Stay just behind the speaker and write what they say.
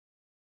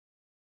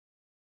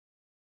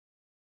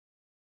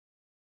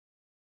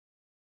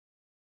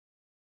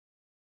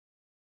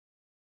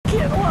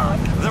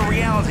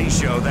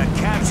reality show that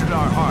captured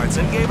our hearts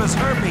and gave us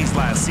herpes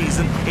last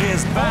season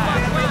is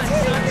back.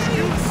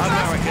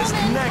 America's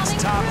next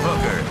top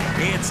hooker.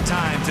 It's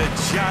time to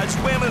judge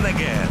women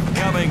again.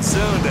 Coming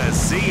soon to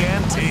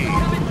CNT.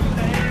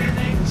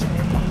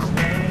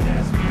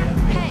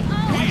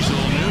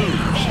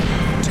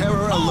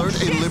 Terror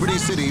Alert in Liberty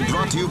City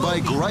brought to you by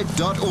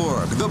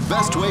Gripe.org, the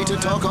best way to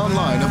talk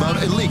online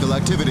about illegal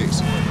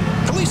activities.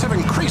 Police have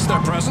increased their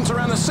presence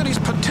around the city's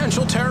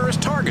potential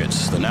terrorist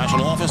targets. The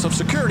National Office of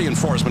Security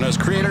Enforcement has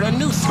created a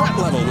new threat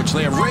level, which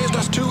they have raised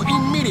us to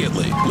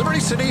immediately. Liberty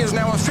City is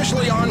now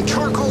officially on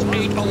Charcoal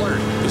 8 alert.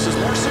 This is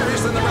more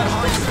serious than the Red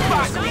Hot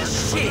Spot. Not as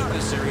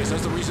serious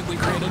as the recently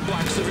created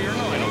Black Severe 9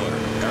 alert.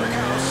 Eric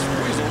House,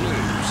 Weasel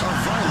News. A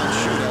violent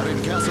shootout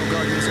in Castle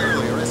Gardens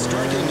earlier as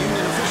striking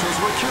union officials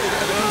were killed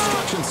at a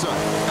construction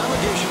site.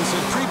 Allegations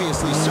had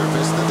previously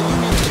surfaced that the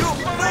union...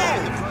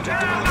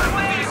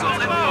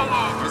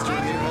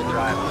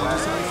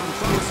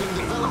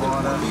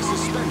 Will be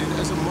suspended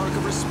as a mark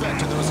of respect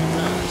to those who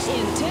passed.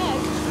 In tech,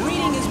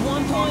 reading is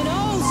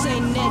 1.0, say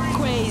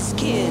net-crazed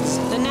kids.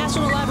 The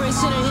National Library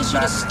Center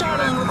issued a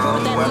startling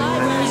report that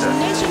libraries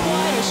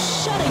nationwide are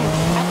shutting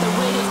at the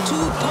rate of 2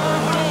 per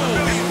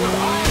day, with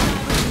all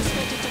libraries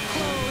expected to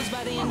close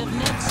by the end of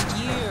next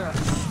year.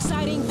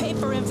 Citing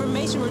paper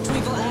information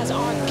retrieval as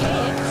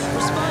archaic,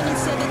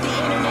 respondents said that the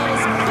internet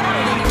is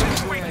better than the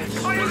library,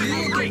 where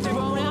you will get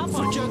thrown out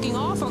for jerking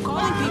off or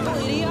calling people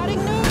idiotic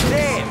nerds.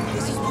 Damn!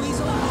 This is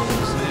Weasel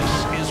News.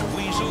 This is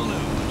Weasel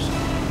News.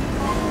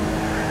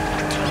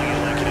 I tell you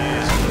like it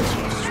is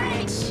on the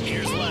streets.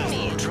 Here's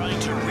Laszlo trying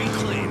to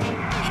reclaim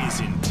his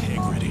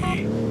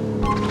integrity.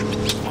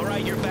 All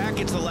right, you're back.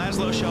 It's the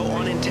Laszlo Show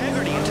on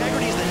Integrity.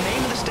 Integrity is the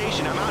name of the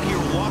station. I'm out here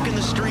walking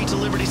the streets of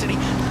Liberty City,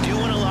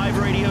 doing a live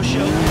radio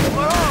show.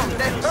 Whoa,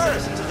 that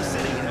hurt! Citizens of the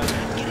city,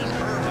 getting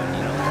urban,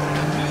 like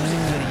a music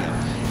video.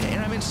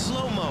 And I'm in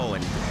slow-mo,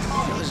 and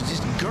there's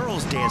just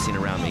girls dancing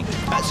around me.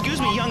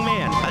 Excuse me, young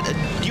man.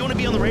 Do you want to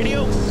be on the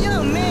radio?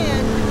 Young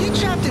man, you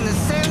trapped in the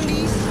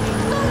 70s?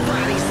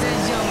 Nobody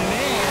says young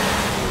man.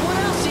 What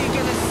else are you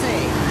gonna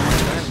say?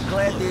 I'm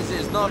glad this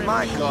is not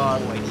my car.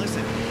 Wait,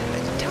 listen.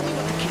 Tell me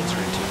what the kids are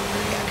into.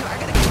 I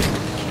gotta get back to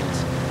the kids.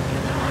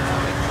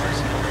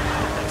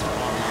 That's all.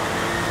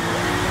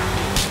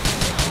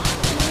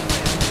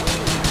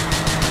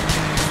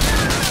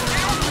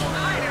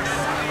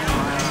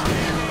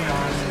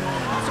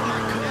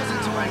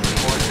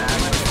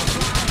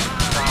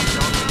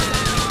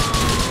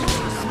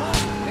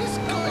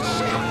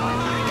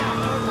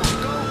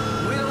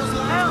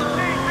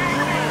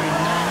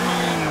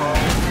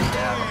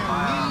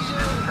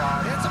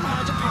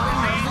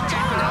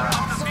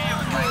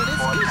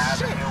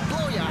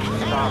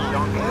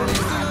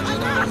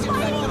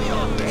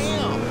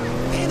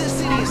 Hey, this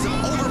city is some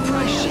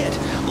overpriced shit.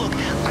 Look,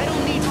 I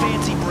don't need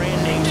fancy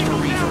brand names for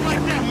reefer.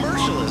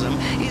 Commercialism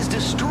is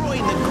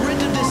destroying the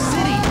grit of this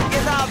city.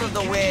 Get out of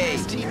the way!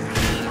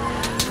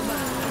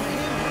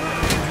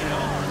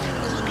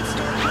 Look at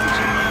Star Trek.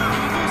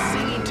 People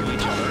singing to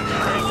each other.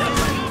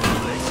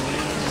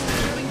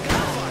 Having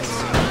gunfights.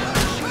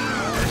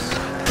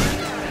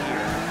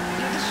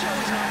 This show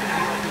is not going to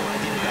be like the one I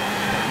did about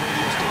that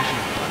radio station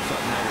in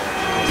buttfuck nowhere.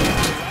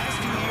 The last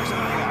few years of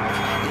my life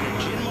in a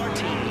gin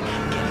martini,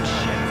 getting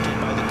shafted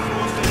by the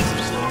cruel face of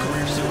slow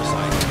career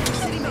suicide. The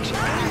city makes you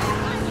angry.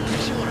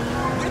 Makes you want to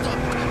rip a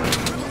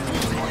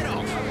fool's head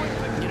off.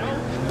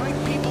 Bite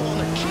people on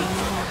the cheek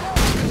for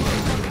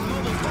fucking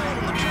mobile phone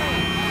on the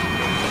train.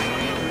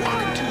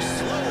 Walking too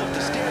slow up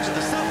the stairs of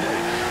the subway.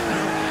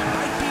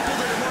 Bite people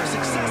that are more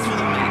successful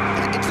than me.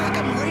 It's like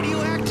I'm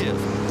radioactive.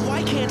 Why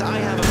can't I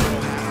have a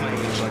girl half my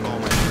age like all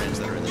my friends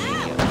that are in the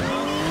media?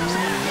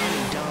 Someone young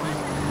and dumb.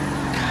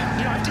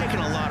 I've taken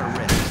a lot of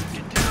risks.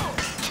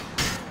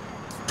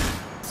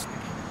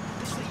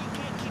 They say you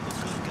can't keep a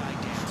good guy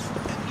down.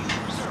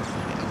 Sir,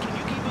 can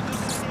you keep a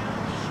good guy down?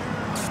 Sure.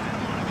 I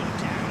don't want to go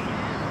down.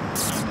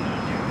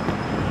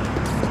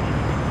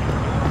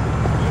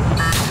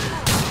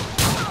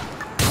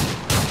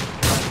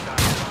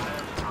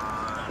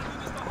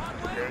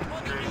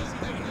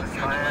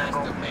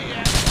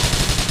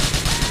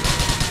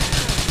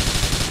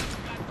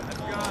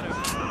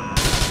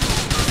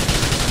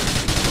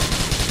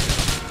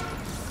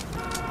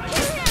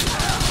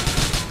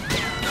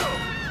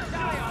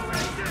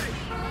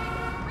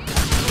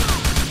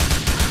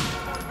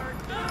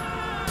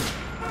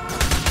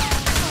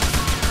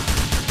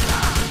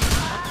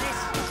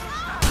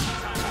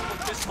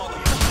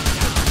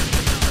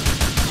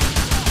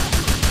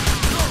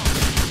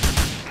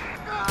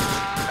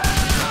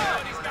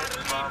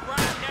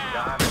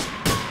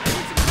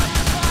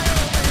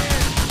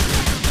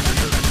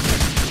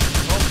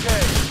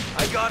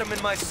 Got him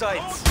in my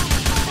sights.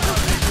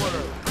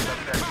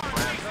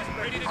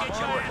 Ready to get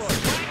your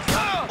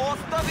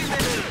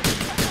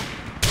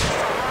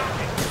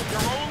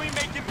You're only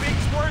making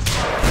things worse.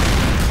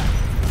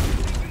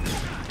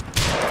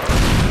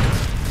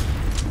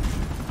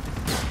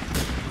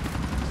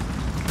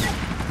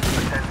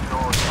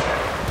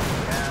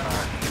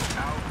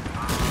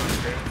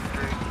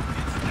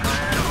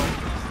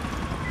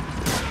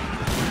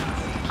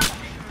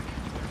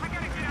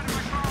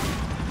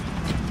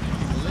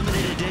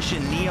 stylish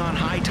and neon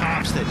high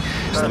tops that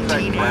some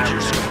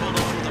teenagers scribbled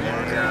over the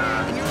marker.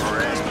 And you're on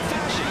the cusp of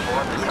fashion.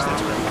 At least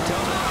that's what everyone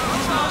tells me.